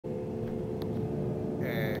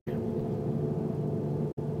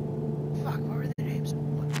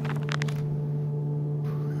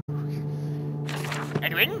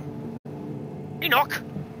Edwin? Enoch?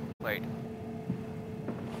 Wait.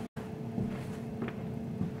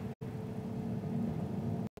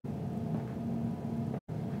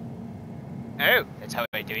 Oh, that's how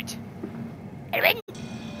I do it. Edwin?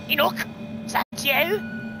 Enoch? Is that you?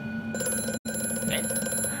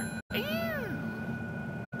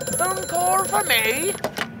 Phone call for me?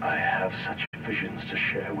 I have such visions to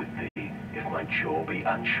share with thee, if my jaw be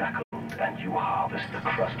unshackled and you harvest the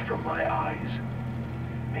crust from my eyes.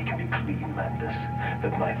 Make me clean, Mandus,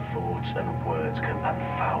 that my thoughts and words can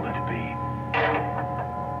unfouled be.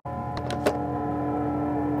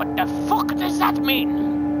 What the fuck does that mean?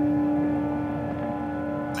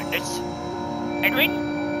 Mandus? Edwin?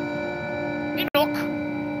 Enoch?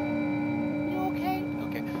 You okay?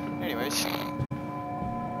 Okay, anyways.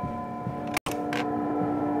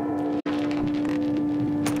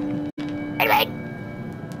 Edwin!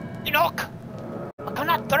 Enoch! I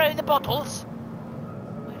cannot throw the bottles.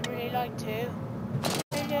 I'd really like to. Hey,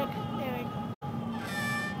 look, there we go.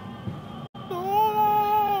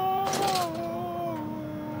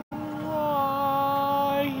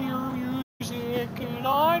 I hear music and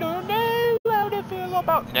I don't know how to feel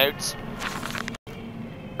about notes.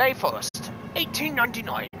 May 1st,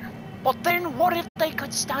 1899. But then what if they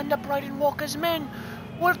could stand upright and walk as men?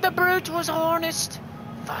 What if the brute was harnessed?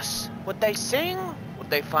 Thus, would they sing? Would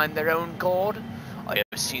they find their own god? I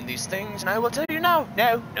have seen these things, and I will tell you now.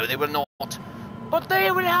 No, they will not. But they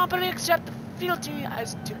will happily accept the fealty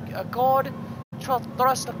as to a god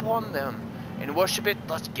thrust upon them, and worship it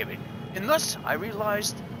thus given. And thus I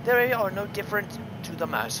realized they are no different to the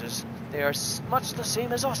masses. They are much the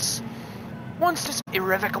same as us. Once this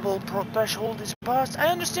irrevocable threshold is passed, I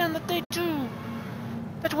understand that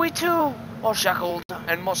we too are shackled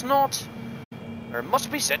and must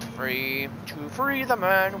be set free. To free the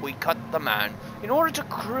man, we cut the man. In order to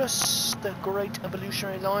cross the great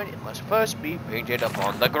evolutionary line, it must first be painted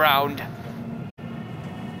upon the ground.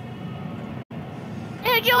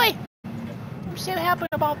 Hey, Joey! I'm so happy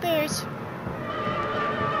about this.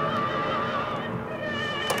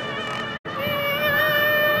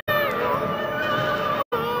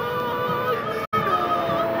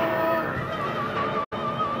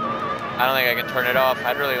 I don't think I can turn it off.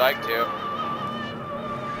 I'd really like to.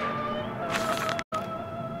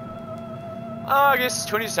 August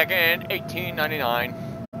 22nd, 1899.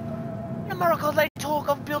 In America, they talk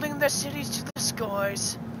of building their cities to the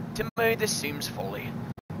skies. To me, this seems folly.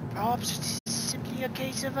 Perhaps it is simply a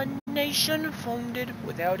case of a nation founded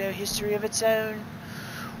without a history of its own.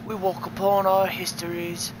 We walk upon our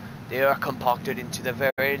histories. They are compacted into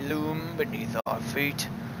the very loom beneath our feet.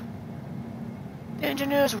 The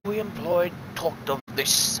engineers we employed talked of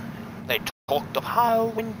this. They talked of how,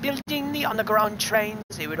 when building the underground trains,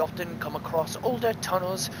 they would often come across older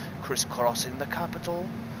tunnels crisscrossing the capital.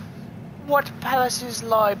 What palaces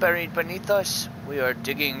lie buried beneath us? We are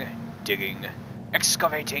digging,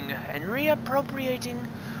 excavating, and reappropriating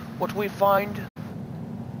what we find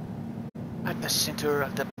at the center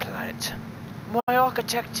of the planet. My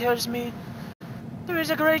architect tells me there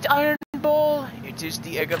is a great iron ball. It is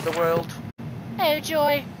the egg of the world. Oh,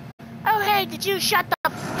 Joy. Oh, hey, did you shut the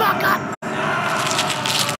fuck up?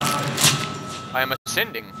 I am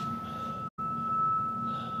ascending.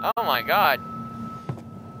 Oh my god.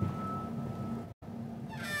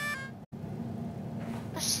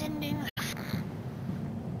 Ascending.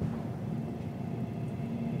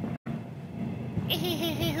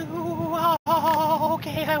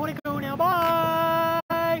 Okay, I wanna go now.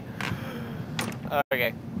 Bye.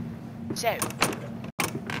 Okay. So,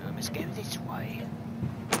 I must go this way.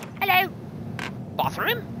 Hello.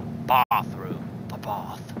 Bathroom? Bathroom. The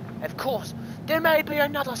bath. Of course. There may be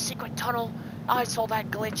another secret tunnel. I saw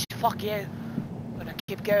that glitch. Fuck you. Gonna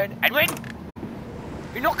keep going. Edwin!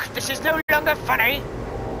 Enoch, this is no longer funny.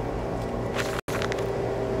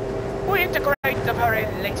 We integrate the very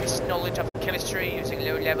latest knowledge of chemistry using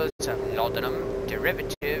low levels of laudanum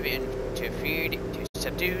derivative to feed to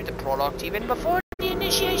subdue the product even before the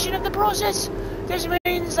initiation of the process. This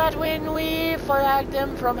means that when we flag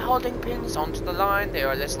them from holding pins onto the line, they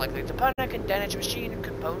are less likely to panic and damage machine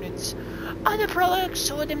components. Other products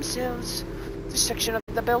or themselves. This section of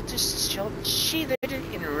the belt is sheathed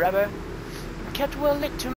in rubber, kept well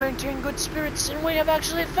lit to maintain good spirits, and we have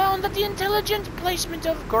actually found that the intelligent placement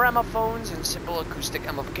of gramophones and simple acoustic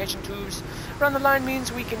amplification tubes around the line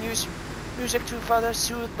means we can use music to further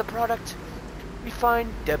soothe the product. We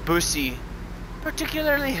find Debussy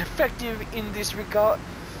particularly effective in this regard.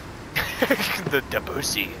 The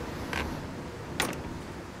Debussy.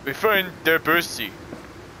 We find Debussy.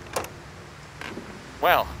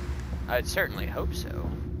 Well, I'd certainly hope so.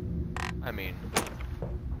 I mean,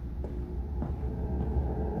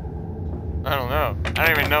 I don't know. I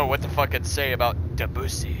don't even know what the fuck I'd say about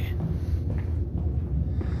Debussy.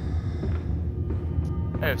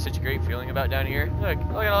 I have such a great feeling about down here. Look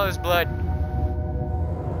at all this blood.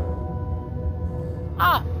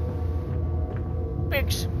 Ah!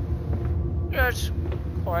 Pigs. Yes,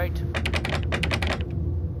 quite.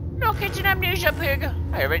 Look, it's an amnesia pig.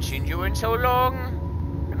 I haven't seen you in so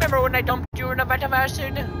long. Remember when I dumped you in a vat of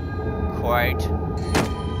acid? Quite.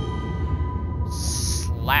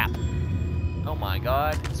 Slap. Oh my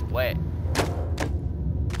god, it's wet.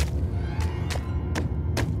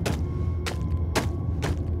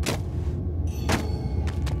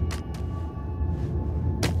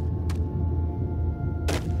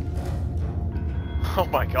 Oh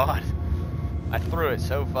my god. I threw it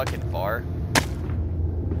so fucking far.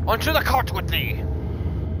 Onto the cart with thee!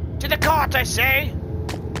 To the cart, I say!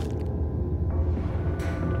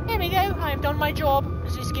 Here we go, I have done my job.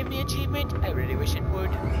 Does this give me achievement? I really wish it would.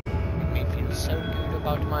 Make me feel so good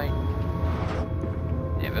about my...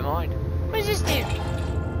 Never mind. What does this do?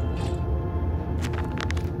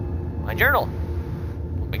 My journal.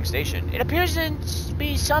 Pumping station. It appears to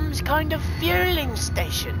be some kind of fueling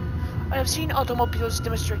station. I have seen automobiles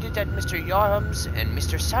demonstrated at Mr. Yarham's and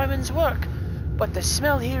Mr. Simon's work, but the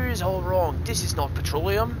smell here is all wrong. This is not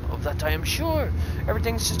petroleum, of that I am sure.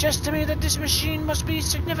 Everything suggests to me that this machine must be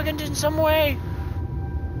significant in some way.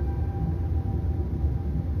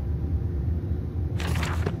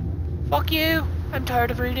 Fuck you! I'm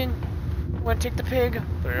tired of reading. I'm gonna take the pig,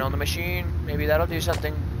 put it on the machine, maybe that'll do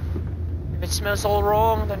something. If it smells all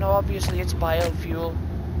wrong, then obviously it's biofuel.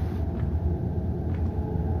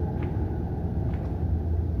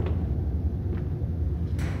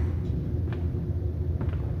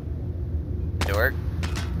 Dork.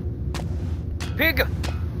 Pig!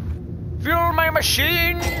 Fuel my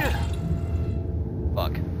machine!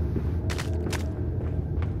 Fuck.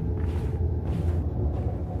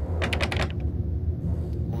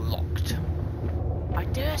 Locked. I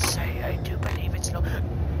dare say I do believe it's locked.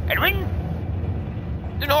 Edwin!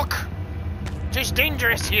 The knock! 'Tis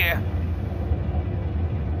dangerous here!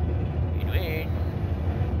 Edwin!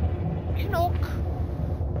 Enoch!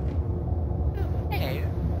 Hello.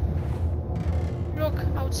 Look,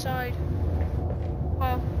 outside.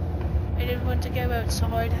 Well, I didn't want to go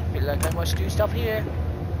outside. I feel like I must do stuff here.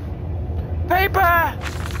 Paper!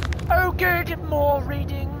 Oh good, more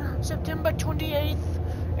reading. September 28th,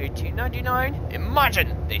 1899.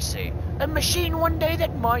 Imagine, they say, a machine one day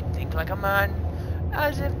that might think like a man.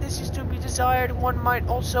 As if this is to be desired, one might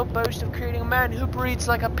also boast of creating a man who breathes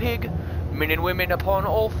like a pig. Men and women upon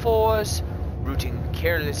all fours, rooting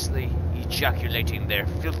carelessly, ejaculating their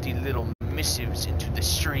filthy little missives into the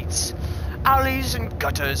streets, alleys and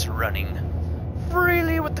gutters running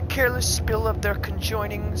freely with the careless spill of their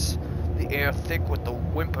conjoinings, the air thick with the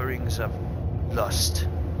whimperings of lust,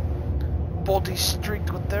 bodies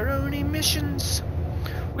streaked with their own emissions.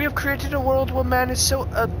 We have created a world where man is so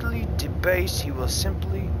utterly debased he will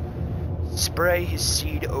simply spray his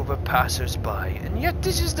seed over passers-by, and yet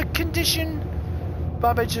this is the condition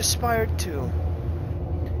Babbage aspired to.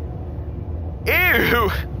 Ew!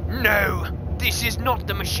 No! This is not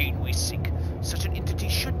the machine we seek. Such an entity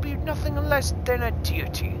should be nothing less than a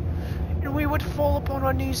deity, and we would fall upon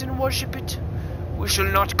our knees and worship it. We shall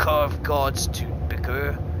not carve gods to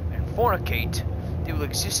bicker and fornicate. They will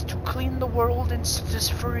exist to clean the world and set us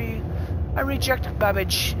free. I reject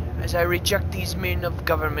Babbage, as I reject these men of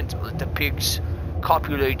government. Let the pigs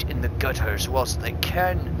copulate in the gutters whilst they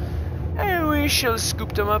can, and we shall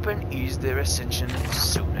scoop them up and ease their ascension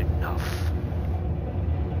soon enough.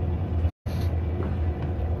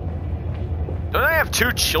 Don't I have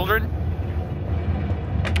 2 children?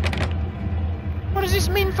 What does this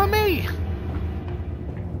mean for me?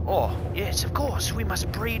 Oh, yes, of course, we must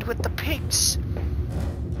breed with the pigs.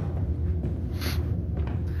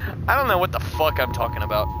 I don't know what the fuck I'm talking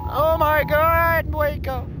about. Oh my god, wake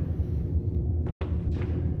up.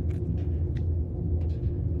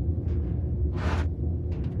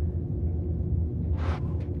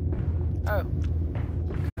 Oh.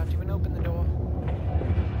 Can't even open the door.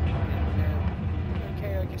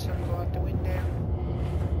 Okay, I guess I'll go out the window.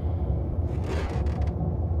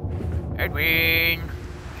 Edwin!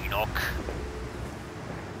 Enoch.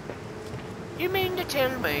 You mean to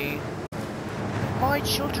tell me my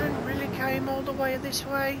children really came all the way this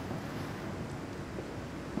way?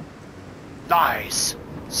 Lies!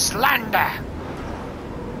 Slander!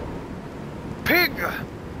 Pig!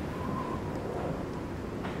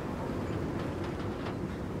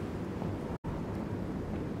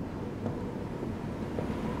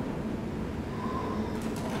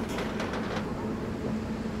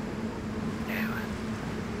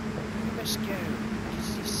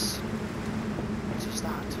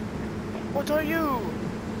 What are you?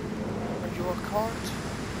 Are you a cart?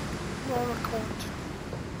 You are a cart.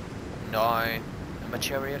 No, I'm a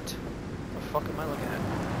chariot. What the fuck am I looking at?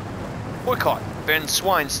 Boycott! Ban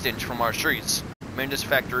swine stench from our streets. Mendes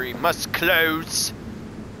factory must close.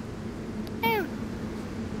 Oh.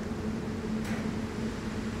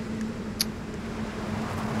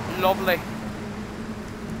 Lovely.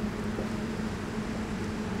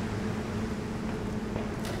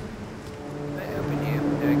 I open you.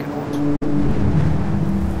 There I can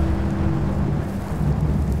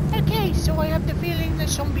okay, so I have the feeling that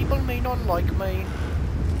some people may not like me.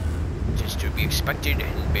 Just to be expected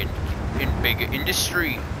in big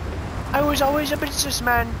industry. I was always a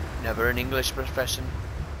businessman, never an English profession.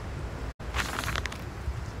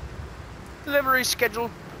 Delivery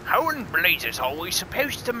schedule. How in blazes are we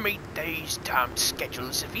supposed to meet these damned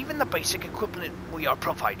schedules if even the basic equipment we are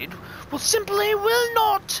provided will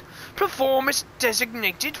not perform its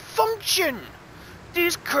designated function?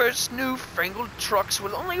 These cursed newfangled trucks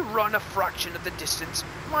will only run a fraction of the distance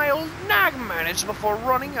my old nag managed before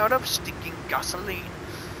running out of stinking gasoline.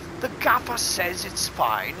 The gaffer says it's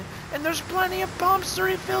fine, and there's plenty of pumps to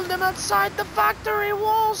refill them outside the factory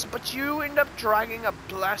walls, but you end up dragging a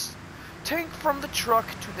blast tank from the truck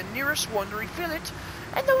to the nearest one to refill it,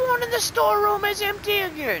 and the one in the storeroom is empty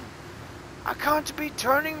again. I can't be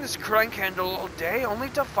turning this crank handle all day only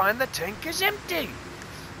to find the tank is empty.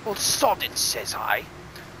 Well, sod it, says I.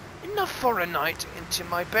 Enough for a night, into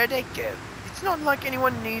my bed I go. It's not like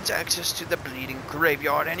anyone needs access to the bleeding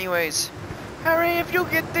graveyard anyways. Harry, if you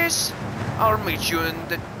get this, I'll meet you in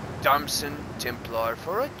the Damson Templar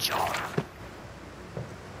for a jar.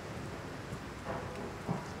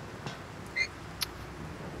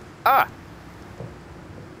 Ah!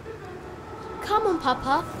 Come on,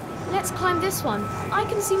 Papa. Let's climb this one. I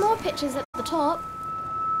can see more pictures at the top.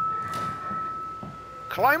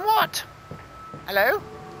 Climb what? Hello?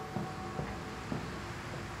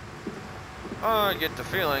 Oh, I get the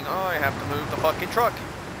feeling I have to move the fucking truck.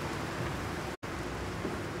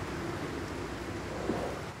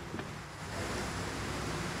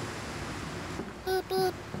 Boop,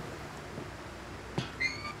 boop.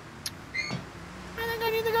 I think I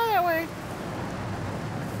need to go that way.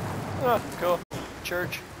 Oh, cool.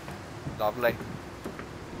 Church. Lovely.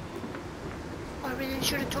 I really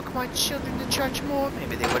should have took my children to church more.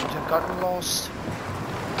 Maybe they wouldn't have gotten lost.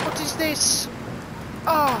 What is this?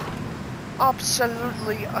 Ah, oh,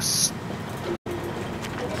 absolutely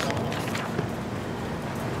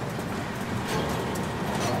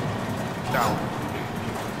down.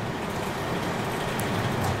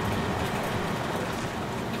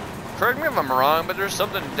 Correct me if I'm wrong, but there's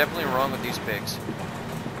something definitely wrong with these pigs.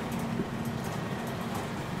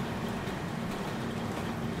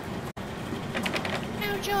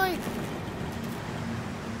 Oh joy!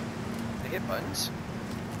 They hit buttons.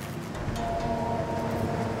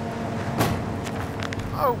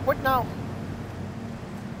 Oh, what now?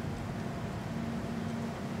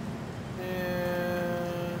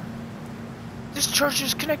 This church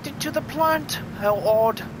is connected to the plant. How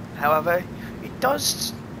odd. However, it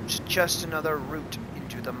does suggest another route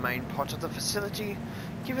into the main part of the facility.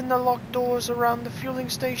 Given the locked doors around the fueling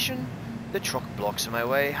station, the truck blocks my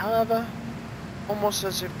way, however. Almost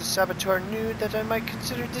as if the saboteur knew that I might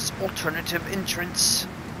consider this alternative entrance.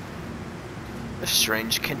 A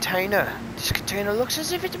strange container. This container looks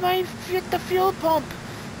as if it might fit the fuel pump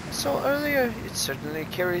I saw earlier. It certainly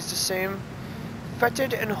carries the same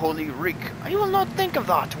fetid and holy reek. I will not think of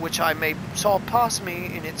that which I may saw pass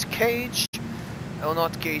me in its cage. I will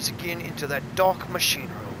not gaze again into that dark machine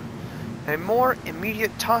room. A more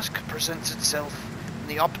immediate task presents itself, and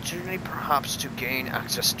the opportunity perhaps to gain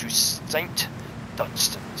access to St.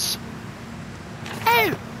 Dunstan's.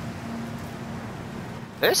 Oh!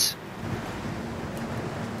 This?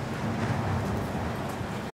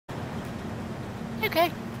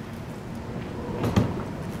 Okay.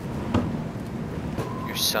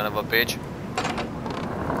 You son of a bitch.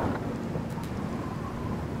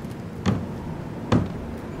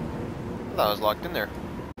 I thought I was locked in there.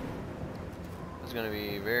 I was gonna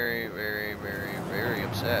be very, very, very, very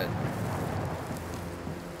upset.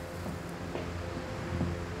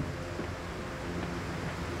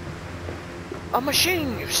 A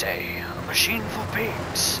machine, you say? A machine for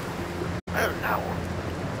pigs? Well, now,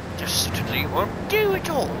 this certainly won't do at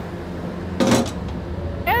all.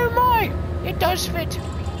 Oh my! It does fit.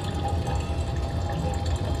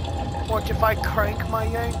 What if I crank my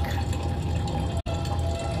yank?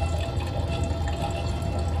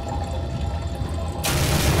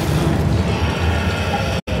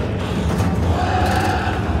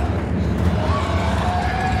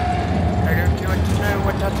 I don't want to know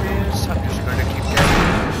what that is.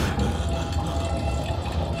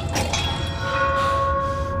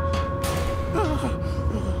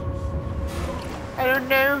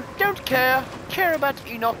 care about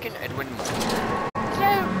Enoch and Edwin more. So,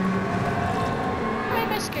 I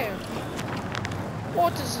must go.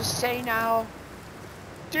 What does this say now?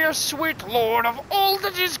 Dear sweet Lord of all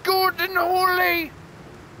that is good and holy,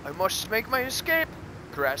 I must make my escape,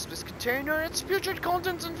 grasp this container, its future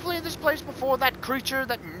contents, and flee this place before that creature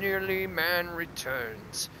that nearly man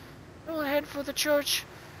returns. I will head for the church.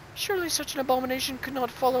 Surely such an abomination could not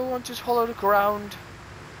follow on to hallowed ground.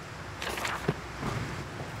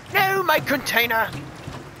 No, my container!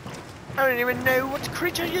 I don't even know what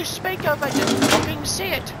creature you speak of, I didn't fucking see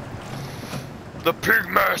it. The pig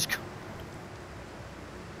mask!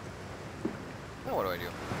 Now what do I do?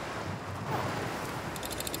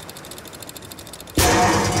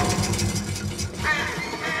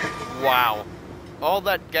 Wow. All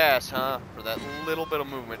that gas, huh? For that little bit of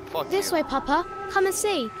movement. Fuck This you. way, Papa. Come and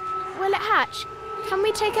see. Will it hatch? Can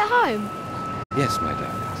we take it home? Yes, my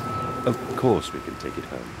darlings. Of course we can take it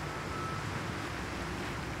home.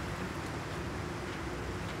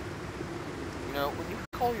 You know, when you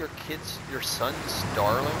call your kids, your sons,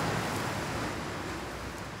 darling.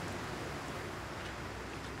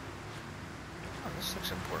 Oh, this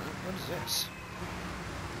looks important. What is this?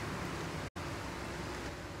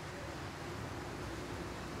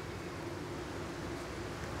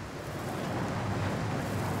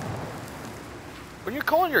 When you're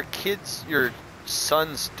calling your kids, your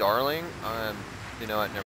sons, darling, you know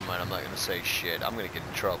what, never mind, I'm not gonna say shit. I'm gonna get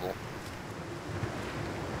in trouble.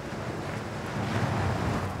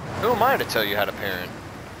 Who am I to tell you how to parent?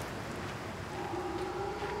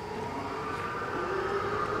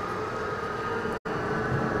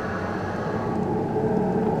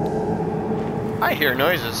 I hear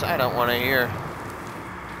noises I don't want to hear.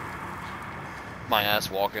 My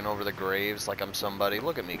ass walking over the graves like I'm somebody.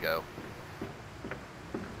 Look at me go.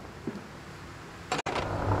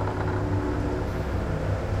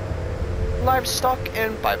 Livestock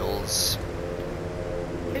and Bibles.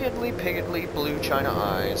 Piggly, blue china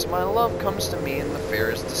eyes. My love comes to me in the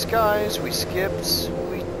fairest disguise. We skips,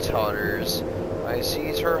 we totters. I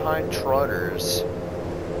sees her hind trotters.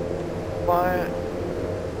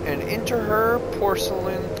 And into her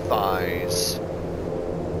porcelain thighs.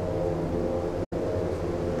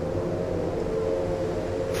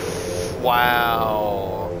 Wow.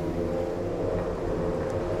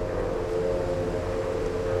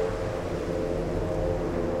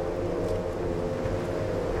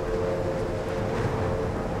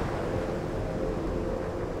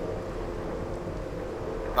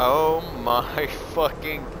 Oh my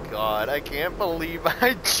fucking god, I can't believe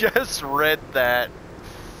I just read that.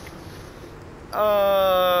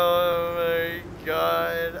 Oh my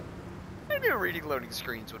god. I knew reading loading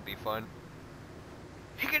screens would be fun.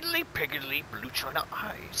 Higgly, blue china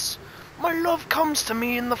eyes. My love comes to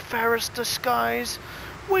me in the fairest disguise.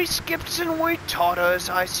 We skips and we totters,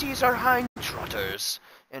 I sees her hind trotters,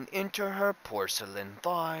 and into her porcelain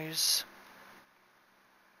thighs.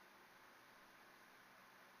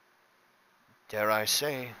 Dare I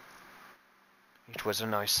say, it was a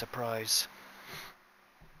nice surprise.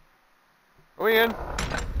 Are we in?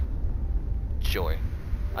 Joy.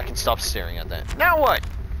 I can stop staring at that. Now what?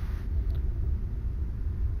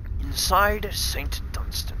 Inside St.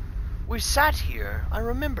 Dunstan. We sat here, I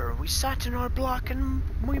remember, we sat in our block and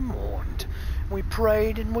we mourned. We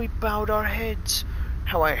prayed and we bowed our heads.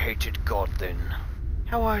 How I hated God then.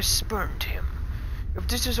 How I spurned him. If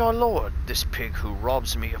this is our Lord, this pig who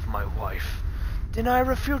robs me of my wife, then I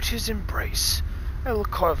refute his embrace. I will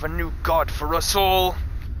carve a new god for us all.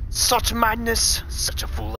 Such madness, such a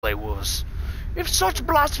fool I was. If such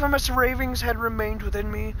blasphemous ravings had remained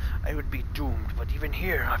within me, I would be doomed, but even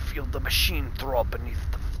here I feel the machine throb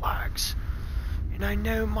beneath the flags. And I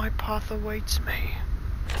know my path awaits me.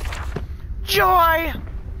 Joy!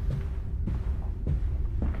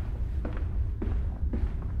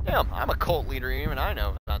 Damn, I'm a cult leader, even I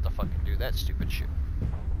know not to fucking do that stupid shit.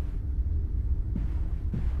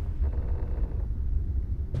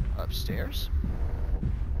 Upstairs?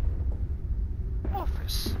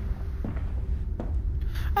 Office.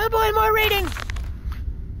 Oh boy, more reading!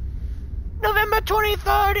 November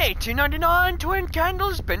 23rd, 1899, twin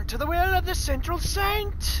candles bent to the will of the central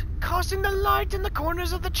saint. Casting the light in the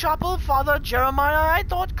corners of the chapel, Father Jeremiah I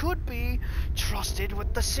thought could be trusted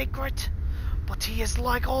with the secret. But he is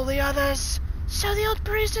like all the others. So the old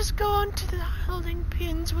priest has gone to the holding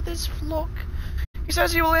pins with his flock. He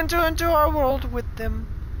says he will enter into our world with them.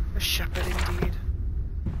 A shepherd indeed.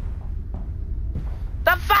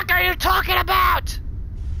 The fuck are you talking about?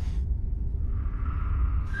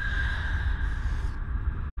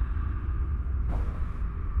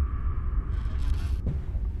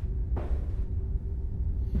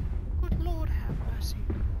 Good Lord,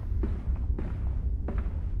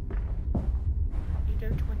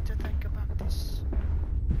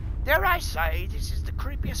 Dare I say, this is the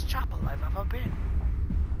creepiest chapel I've ever been.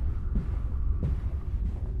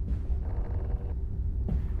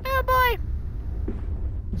 Oh boy!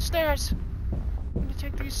 Stairs. I'm gonna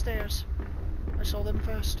take these stairs. I saw them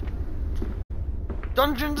first.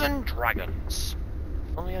 Dungeons and Dragons.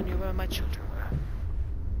 If only I knew where my children were.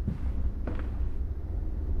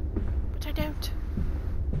 But I don't.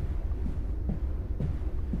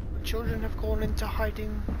 My children have gone into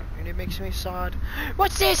hiding, and it makes me sad.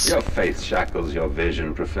 What's this? Your faith shackles your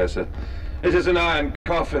vision, Professor. It is an iron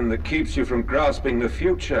coffin that keeps you from grasping the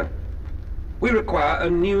future. We require a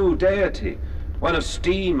new deity, one of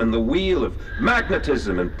steam and the wheel, of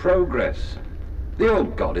magnetism and progress. The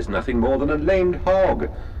old god is nothing more than a lamed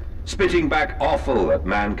hog, spitting back offal at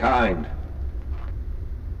mankind.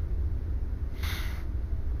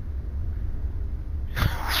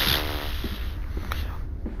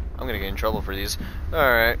 I'm gonna get in trouble for these.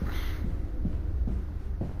 Alright.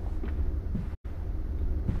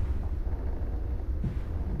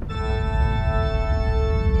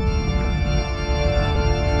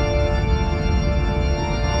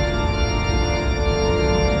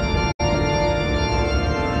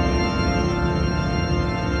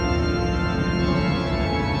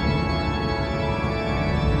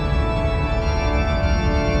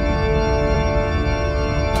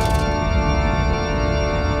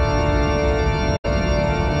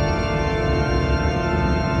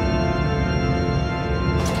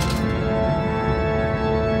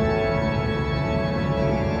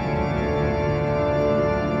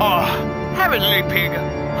 Heavenly Pig,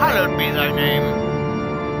 hallowed be thy name.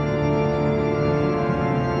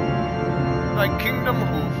 Thy kingdom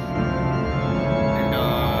hoof. And,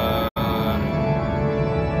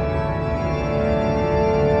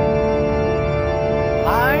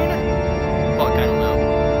 line? Fuck, I don't know.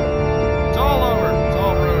 It's all over. It's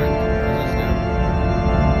all ruined. What does this do?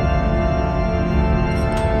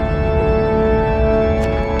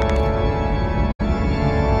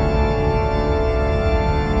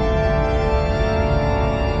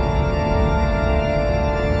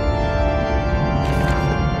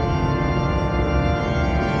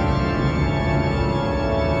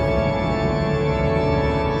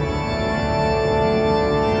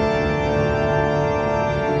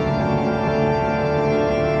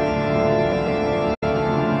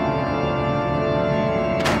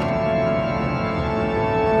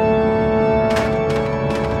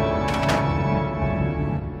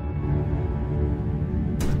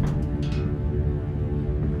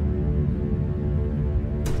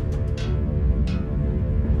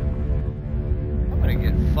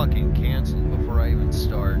 Fucking canceled before I even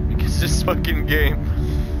start because this fucking game.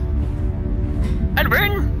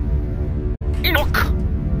 Edwin! Enoch!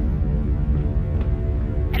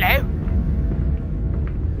 Hello?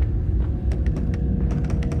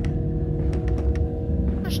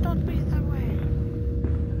 Must not be that way.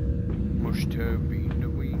 Must have been the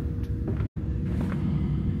wind.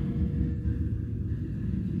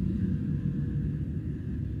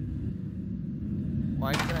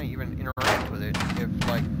 Why can I even interact with it if,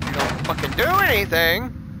 like, you don't fucking do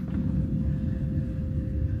anything?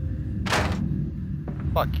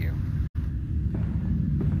 Fuck you.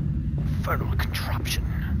 Infernal contraption.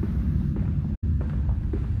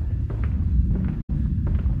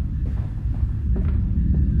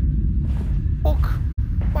 Book.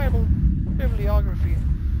 Bible. Bibliography.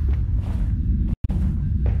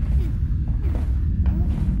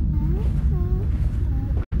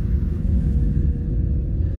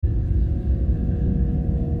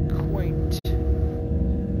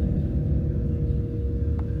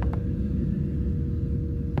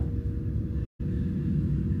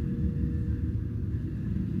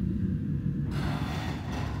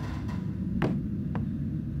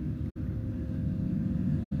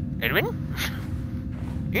 Edwin?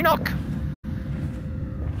 Enoch!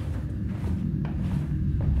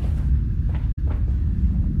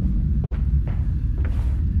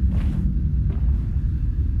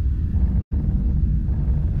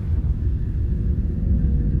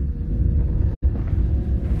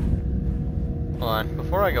 Hold on,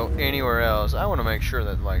 before I go anywhere else, I want to make sure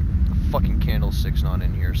that, like, the fucking candlestick's not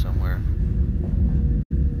in here somewhere.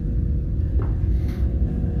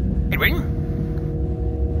 Edwin?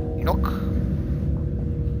 Enoch?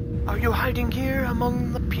 Are you hiding here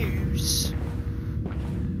among the pews?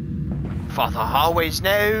 Father always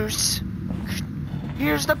knows.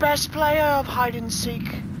 Here's the best player of hide and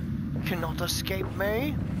seek. Cannot escape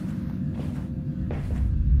me.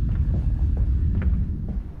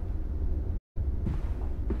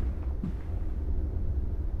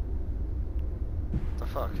 What the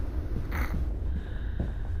fuck?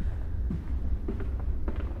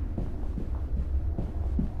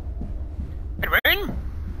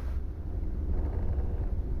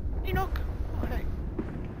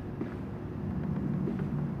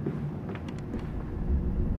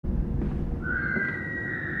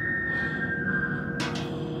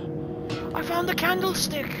 I found the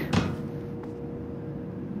candlestick!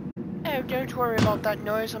 Oh, don't worry about that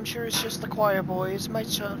noise. I'm sure it's just the choir boys. My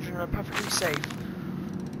children are perfectly safe.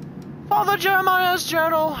 Father Jeremiah's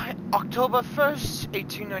journal, October 1st,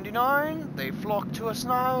 1899. They flock to us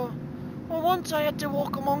now. Well, once I had to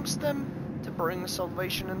walk amongst them to bring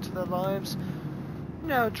salvation into their lives.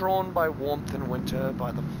 Now drawn by warmth in winter,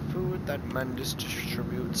 by the food that Mendus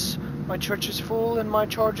distributes. My church is full and my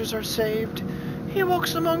charges are saved. He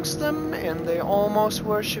walks amongst them and they almost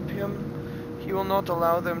worship him. He will not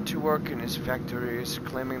allow them to work in his factories,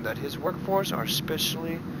 claiming that his workforce are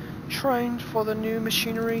specially trained for the new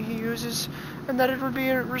machinery he uses, and that it would be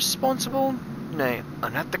irresponsible, nay,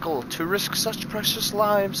 unethical, to risk such precious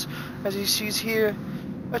lives as he sees here,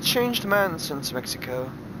 a changed man since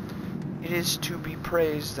Mexico. It is to be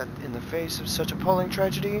praised that in the face of such appalling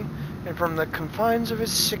tragedy, and from the confines of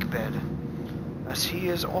his sickbed, as he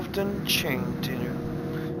is often chained to,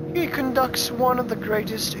 he conducts one of the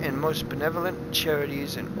greatest and most benevolent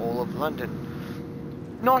charities in all of London.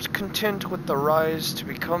 Not content with the rise to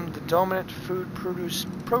become the dominant food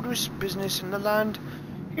produce business in the land,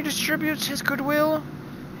 he distributes his goodwill,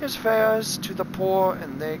 his fares to the poor,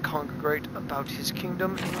 and they congregate about his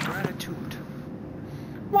kingdom in gratitude.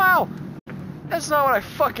 Wow! That's not what I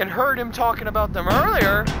fucking heard him talking about them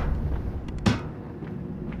earlier!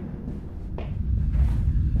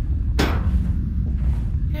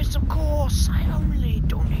 Yes, of course, I only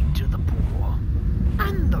donate to the poor,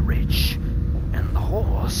 and the rich, and the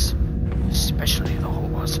horse. Especially the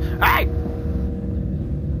horse. Hey!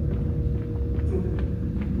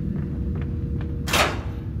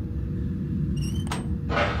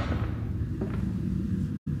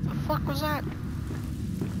 The fuck was that?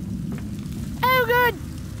 Oh, good!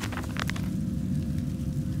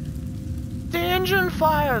 The engine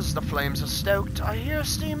fires. The flames are stoked. I hear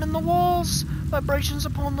steam in the walls. Vibrations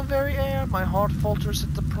upon the very air. My heart falters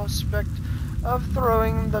at the prospect of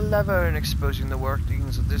throwing the lever and exposing the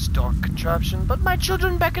workings of this dark contraption, but my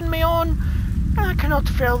children beckon me on, and I cannot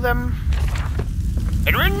fail them.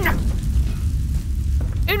 Edwin!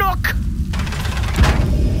 Enoch!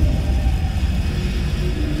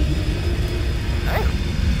 Hey.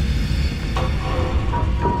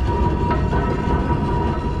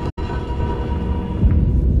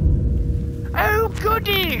 Oh,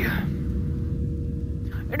 goody!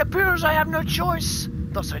 It appears I have no choice.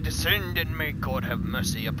 Thus I descend, and may God have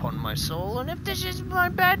mercy upon my soul. And if this is my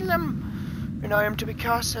bedlam, and I am to be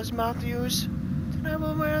cast as Matthews, then I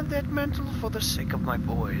will wear that mantle for the sake of my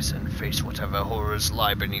boys, and face whatever horrors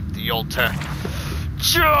lie beneath the altar.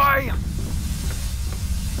 Joy!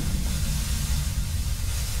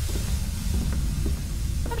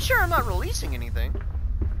 I'm sure I'm not releasing anything.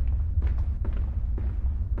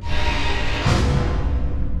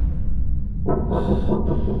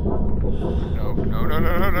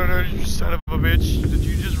 No, you son of a bitch. Did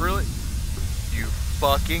you just really? You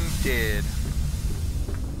fucking did.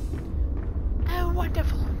 Oh,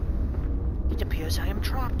 wonderful. It appears I am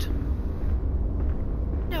trapped.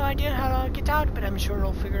 No idea how I'll get out, but I'm sure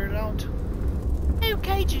I'll figure it out. Oh,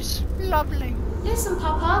 cages. Lovely. Listen,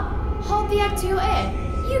 Papa. Hold the egg to your ear.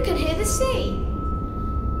 You can hear the sea.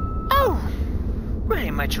 Oh!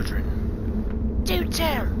 Really, my children? Do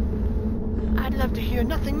tell. I'd love to hear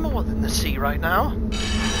nothing more than the sea right now.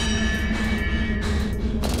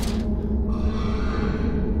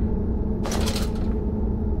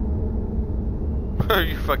 Are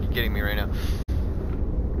you fucking kidding me right now?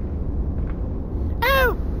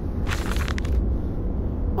 Oh!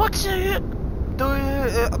 What's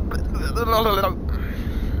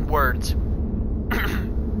words?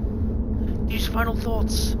 These final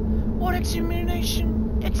thoughts. What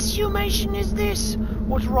exhumation is this?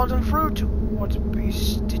 What rotten fruit? What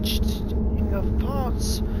bestitching of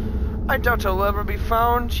parts? I doubt I'll ever be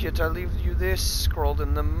found, yet I leave you this, scrawled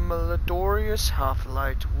in the malodorous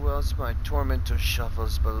half-light, whilst my tormentor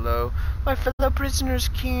shuffles below, my fellow prisoners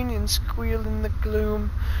keen and squeal in the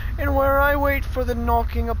gloom, and where I wait for the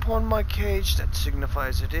knocking upon my cage that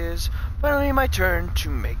signifies it is finally my turn to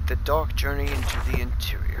make the dark journey into the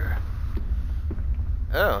interior.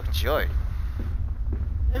 Oh, joy.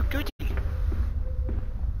 Oh, goody.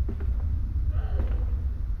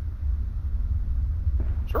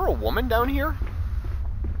 Is there a woman down here?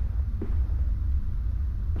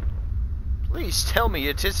 Please tell me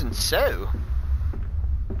it isn't so.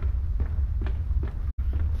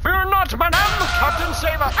 Fear not, madame! Captain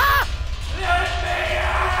Saber! Ah! Let me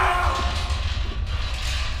out!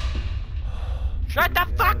 Shut the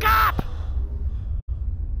fuck up!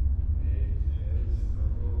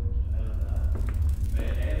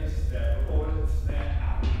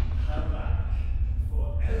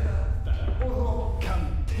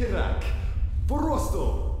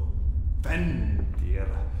 Fendir.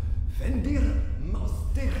 Fendir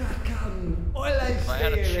Mosterakan. If I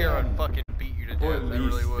had a chair, I'd fucking beat you to death. I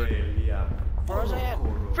really would. Where was I at?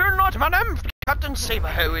 Fear not, madam! Captain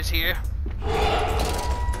Saberho is here.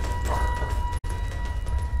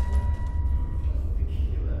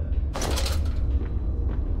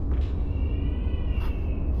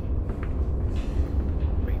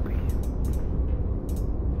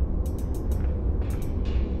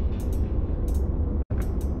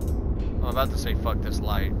 I'm about to say fuck this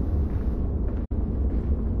light.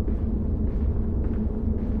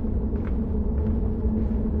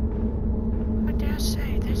 I dare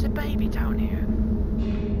say there's a baby down here.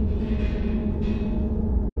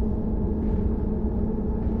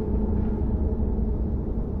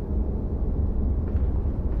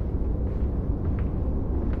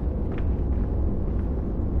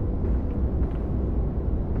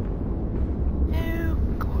 Oh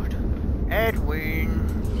God. Edwin.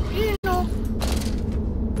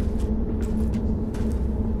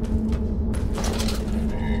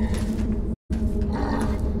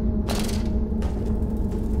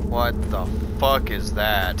 What the fuck is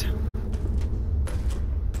that?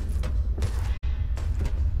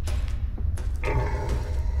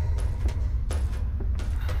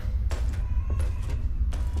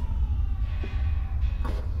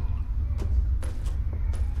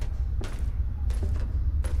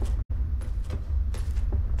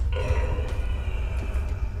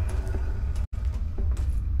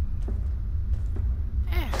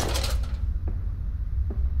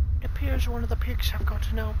 Here's one of the pigs I've got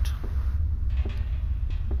to note.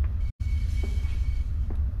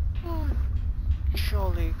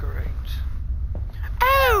 Jolly great.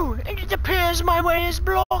 Oh! It appears my way is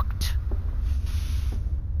blocked!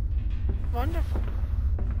 Wonderful.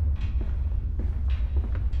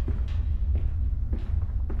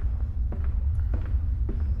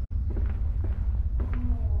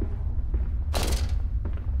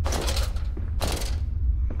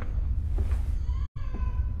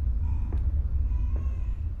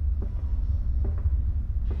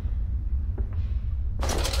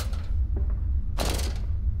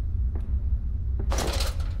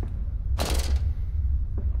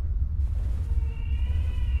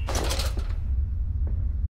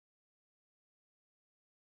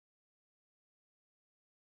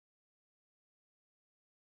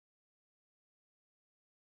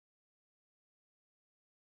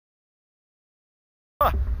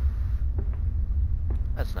 Huh.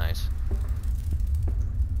 That's nice.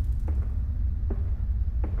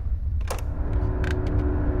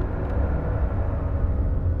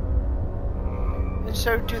 And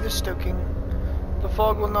so do the stoking. The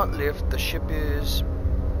fog will not lift, the ship is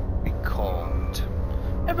becalmed.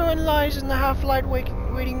 Everyone lies in the half-light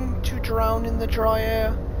waiting to drown in the dry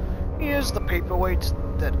air. Here's the paperweight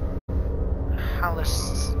that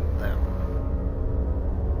ballasts them.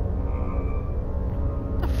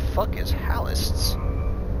 What the fuck is ballasts?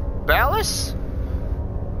 Ballasts?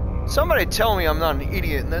 Somebody tell me I'm not an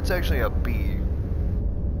idiot and that's actually a B.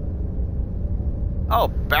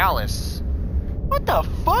 Oh, ballasts. What the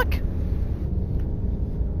fuck?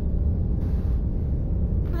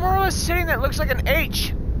 More or less sitting that looks like an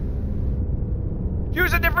H.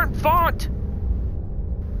 Use a different font.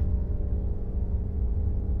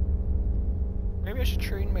 Maybe I should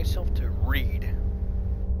train myself to read.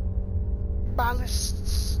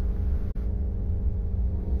 Ballasts.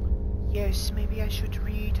 Yes, maybe I should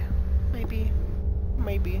read. Maybe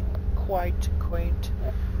quite quaint.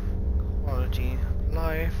 Quality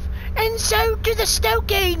life. And so to the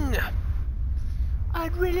stoking!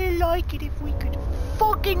 I'd really like it if we could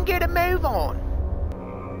fucking get a move on.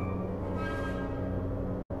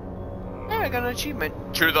 There, I got an achievement.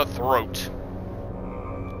 To the throat.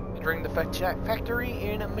 Entering the factory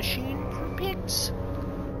in a machine for pigs.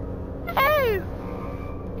 Oh!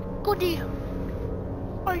 Goody.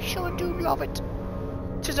 I sure do love it.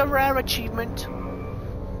 'Tis a rare achievement.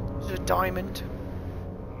 'Tis a diamond.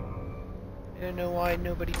 I don't know why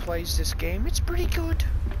nobody plays this game. It's pretty good.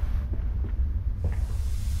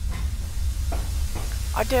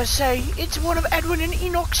 I dare say it's one of Edwin and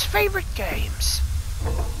Enoch's favorite games.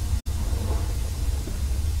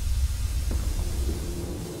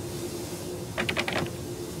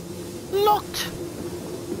 Locked.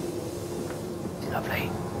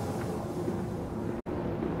 Lovely.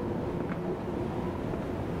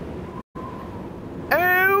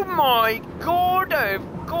 Oh my god,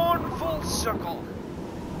 I've gone full circle.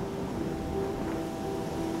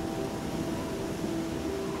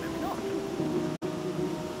 Maybe not.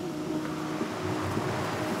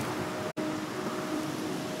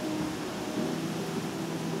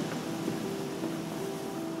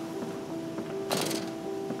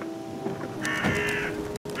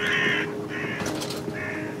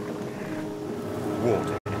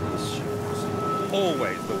 water in his shoes.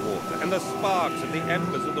 Always the water and the sparks of the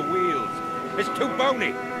embers of the wheels. It's too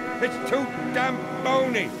bony. It's too damn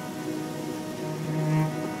bony.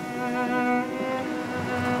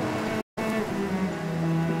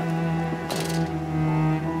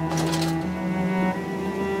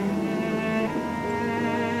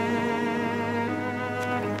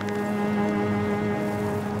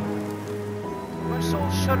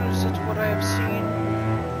 Shudders at what I have seen,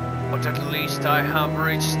 but at least I have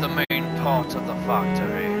reached the main part of the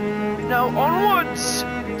factory. Now onwards!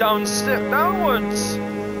 Downwards!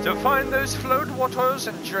 To find those flowed waters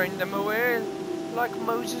and drain them away. Like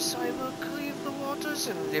Moses, I will cleave the waters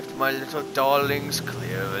and lift my little darlings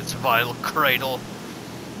clear of its vile cradle.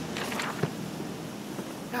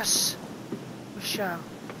 Yes, we shall.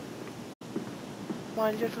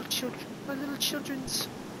 My little children's.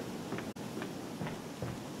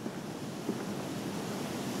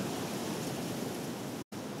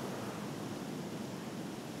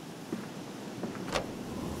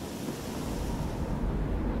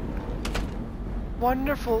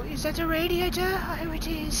 Wonderful. Is that a radiator? Oh, it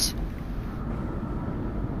is.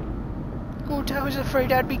 Good, I was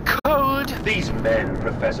afraid I'd be cold. These men,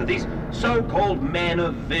 Professor, these so-called men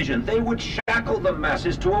of vision, they would shackle the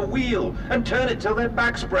masses to a wheel and turn it till their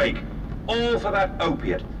backs break. All for that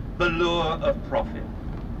opiate, the lure of profit.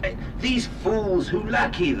 These fools who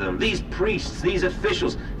lackey them, these priests, these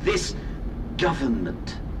officials, this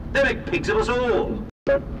government, they make pigs of us all.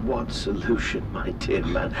 But what solution, my dear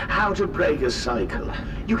man? How to break a cycle?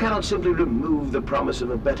 You cannot simply remove the promise of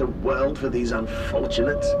a better world for these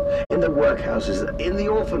unfortunates. In the workhouses, in the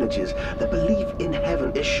orphanages, the belief in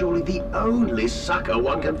heaven is surely the only succor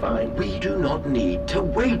one can find. We do not need to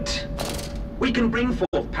wait. We can bring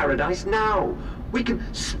forth paradise now. We can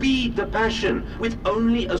speed the passion. With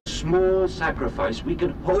only a small sacrifice, we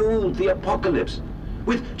can hold the apocalypse.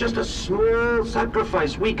 With just a small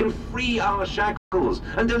sacrifice, we can free our shackles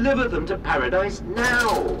and deliver them to paradise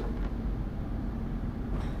now.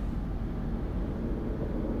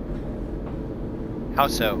 How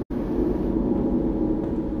so?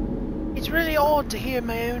 It's really odd to hear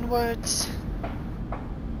my own words.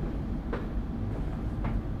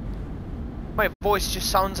 My voice just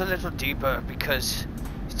sounds a little deeper because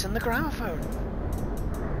it's in the gramophone.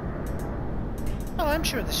 Oh, I'm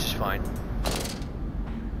sure this is fine.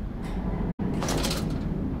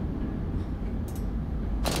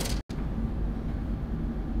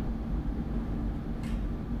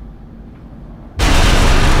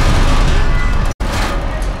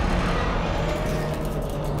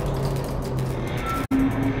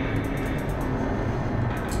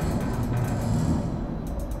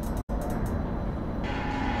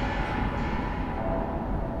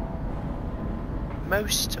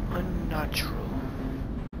 Most unnatural.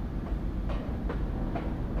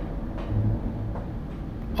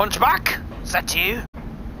 Hunchback? Is that you?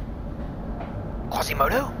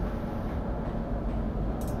 Quasimodo?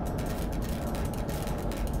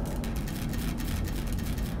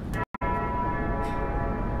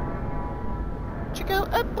 Should you go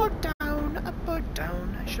up or down? Up or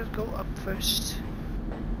down? I should go up first.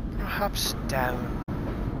 Perhaps down.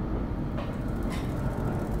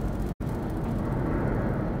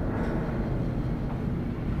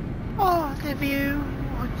 Oh, the view.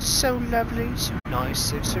 Oh, it's so lovely, so nice,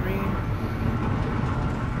 so serene.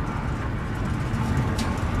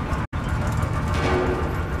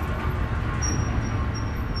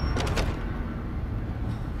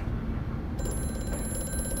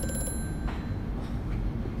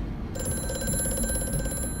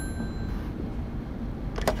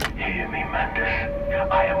 Hear me,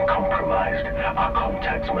 Mantis. I am compromised. Our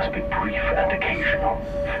contacts must be brief and occasional.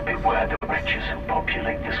 Beware the wretches who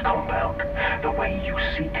populate this compound. The way you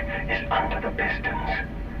seek is under the pistons.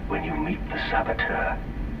 When you meet the saboteur,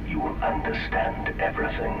 you will understand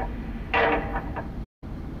everything.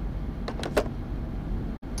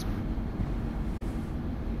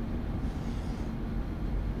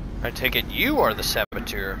 I take it you are the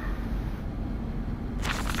saboteur.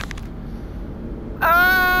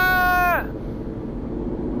 Ah!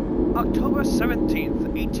 October 17th,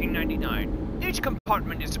 1899. Each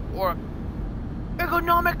compartment is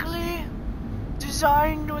ergonomically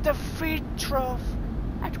designed with a feed trough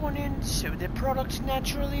at one end, so the product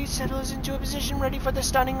naturally settles into a position ready for the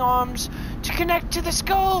stunning arms to connect to the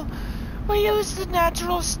skull. We use the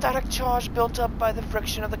natural static charge built up by the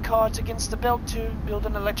friction of the cards against the belt to build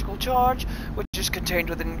an electrical charge, which is contained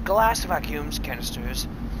within glass vacuum canisters.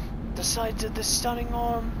 The sides of the stunning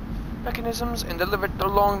arm mechanisms and delivered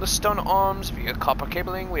along the stun arms via copper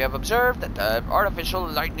cabling. We have observed that the artificial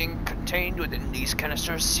lightning contained within these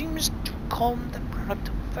canisters seems to calm the product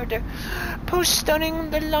further. Post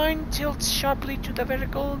stunning, the line tilts sharply to the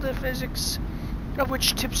vertical, the physics of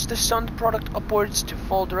which tips the stunned product upwards to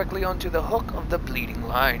fall directly onto the hook of the bleeding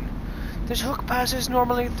line. This hook passes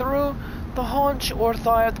normally through the haunch or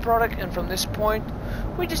thigh of the product, and from this point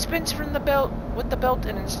we dispense from the belt with the belt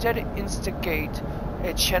and instead instigate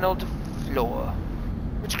a channeled flow,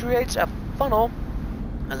 which creates a funnel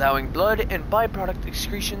allowing blood and byproduct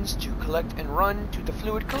excretions to collect and run to the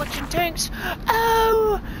fluid collection tanks.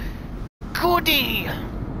 Oh, goody!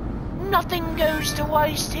 Nothing goes to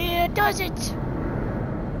waste here, does it?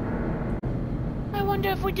 I wonder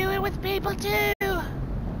if we do it with people too.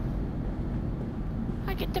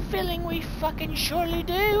 I get the feeling we fucking surely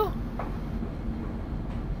do.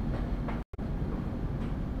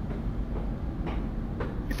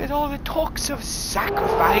 Is it all the talks of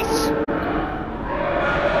sacrifice?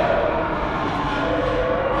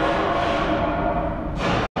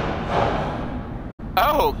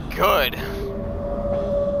 Oh, good.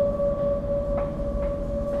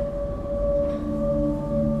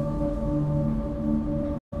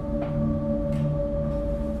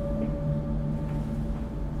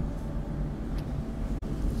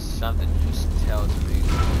 Something just tells me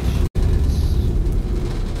this.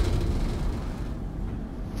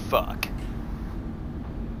 Fuck.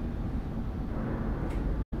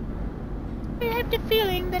 I have the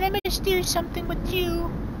feeling that I must do something with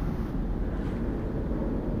you.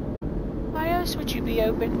 Why else would you be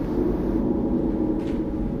open?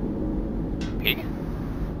 Pig?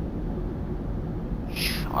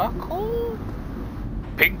 Charcoal?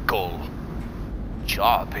 Pinkle.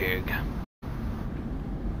 Jaw pig.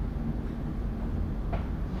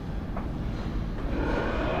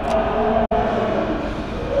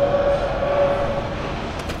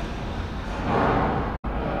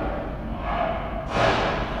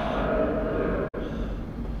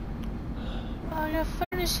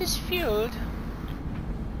 Is fueled.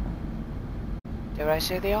 Dare I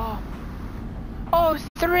say they are? Oh,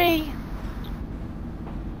 3!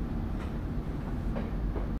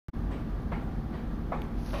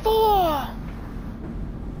 Four!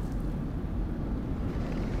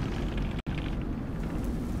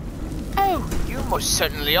 Oh, you most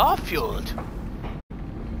certainly are fueled.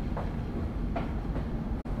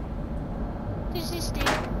 This is the...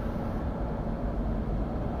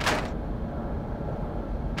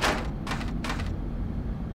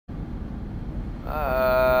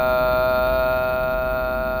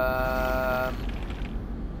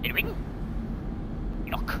 Anything?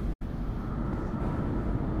 Look.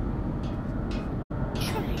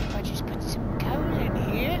 Surely if I just put some coal in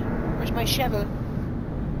here. Where's my shovel?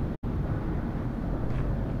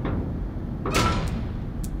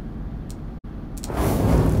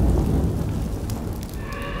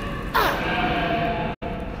 Ah!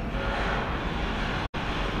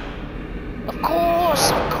 Of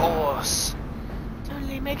course.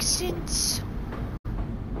 Totally makes sense.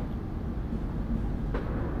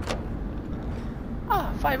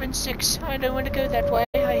 Ah, 5 and 6. I don't want to go that way.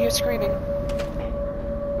 I hear screaming.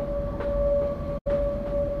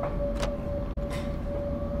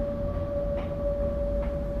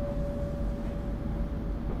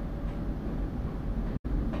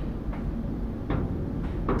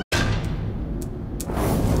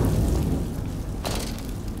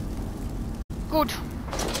 Good.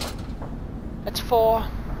 That's 4.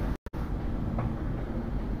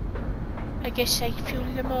 I guess I feel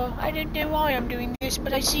them more. I don't know why I'm doing this,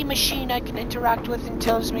 but I see a machine I can interact with and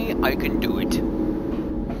tells me I can do it.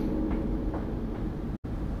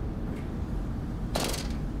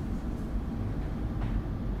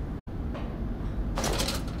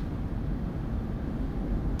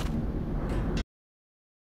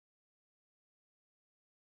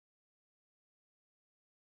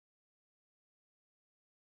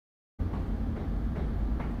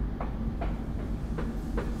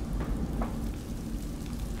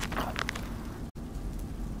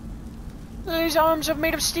 These arms are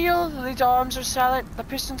made of steel, these arms are silent, the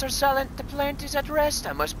pistons are silent, the plant is at rest.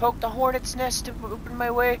 I must poke the hornet's nest to open my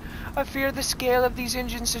way. I fear the scale of these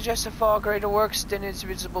engines suggests a far greater works than is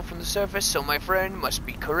visible from the surface, so my friend must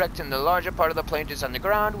be correct and the larger part of the plant is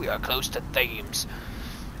underground. We are close to Thames.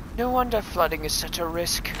 No wonder flooding is such a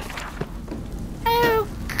risk. Oh,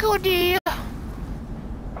 goody!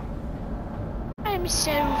 I'm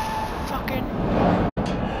so fucking...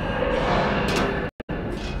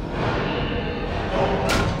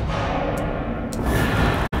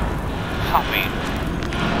 happy.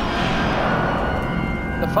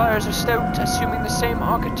 The fires are stoked, assuming the same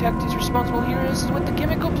architect is responsible here as with the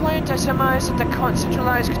chemical plant. I surmise that the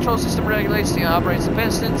centralized control system regulates and operates the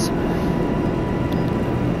pistons.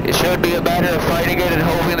 It should be a matter of fighting it and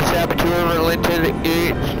hoping the saboteur relented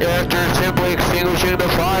after simply extinguishing the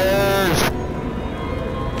fires.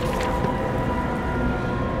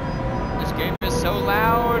 This game is so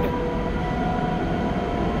loud.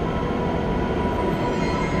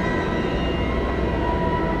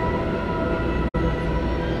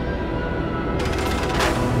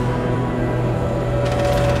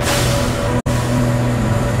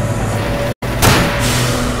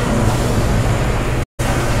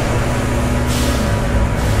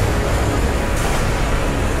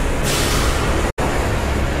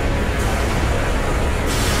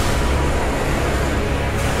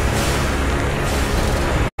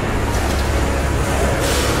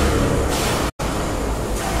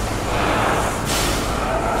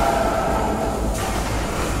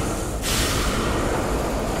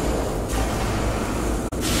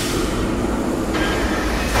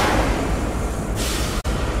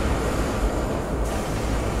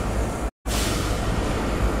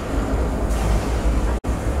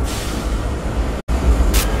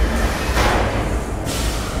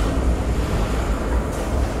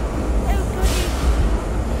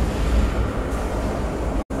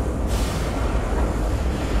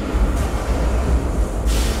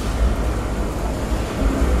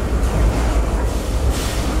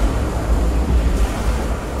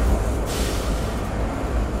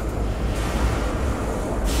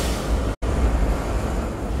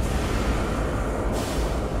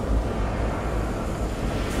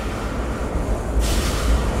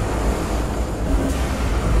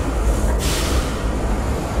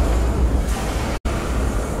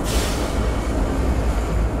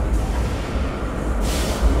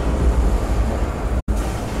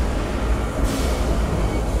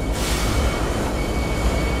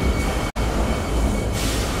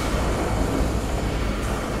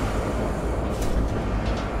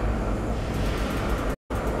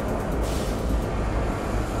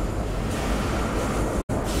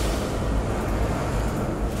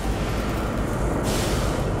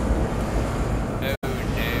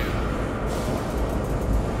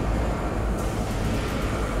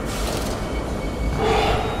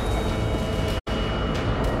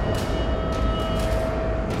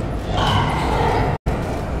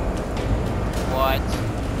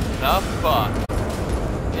 The fuck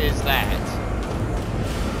is that?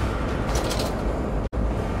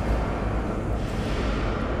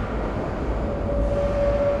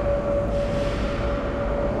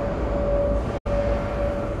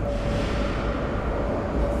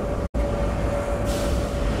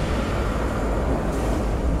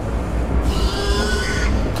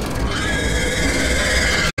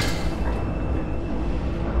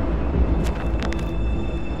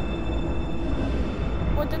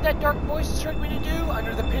 That dark voice instruct me to do?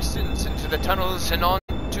 Under the pistons, into the tunnels, and on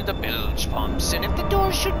to the bilge pumps. And if the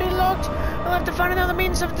doors should be locked, I'll have to find another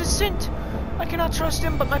means of descent. I cannot trust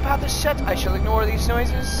him, but my path is set. I shall ignore these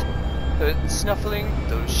noises. The snuffling,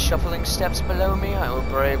 those shuffling steps below me. I will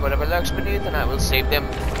brave whatever lurks beneath, and I will save them.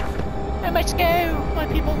 I must go. My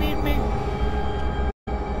people need me.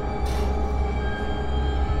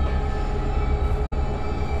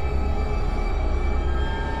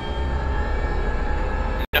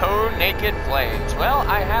 No naked flames. Well,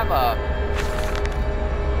 I have a...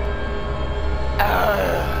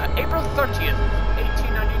 April 30th,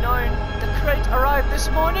 1899. The crate arrived this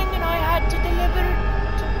morning and I had to deliver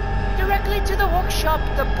it directly to the workshop.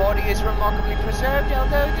 The body is remarkably preserved,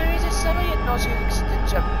 although there is a subtle yet nauseating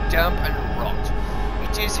stench of damp and rot.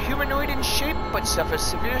 It is humanoid in shape, but suffers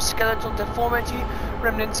severe skeletal deformity.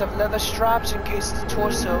 Remnants of leather straps encase the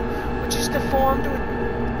torso, which is deformed with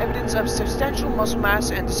evidence of substantial muscle mass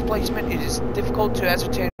and displacement. It is difficult to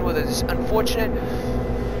ascertain whether this unfortunate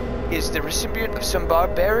is the recipient of some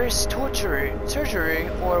barbarous surgery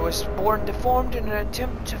or was born deformed in an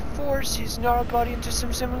attempt to force his gnarled body into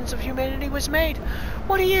some semblance of humanity was made.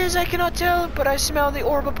 What he is I cannot tell, but I smell the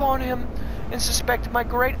orb upon him and suspect my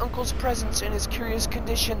great uncle's presence in his curious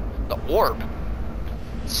condition. The orb?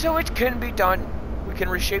 So it can be done. We can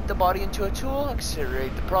reshape the body into a tool,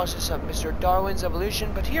 accelerate the process of Mr. Darwin's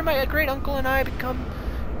evolution, but here my great uncle and I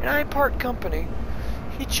part company.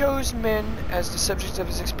 He chose men as the subjects of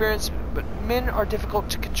his experience, but men are difficult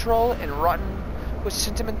to control and rotten with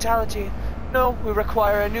sentimentality. No, we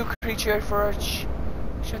require a new creature for our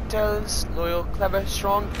chatels, loyal, clever,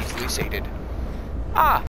 strong, easily sated. Ah!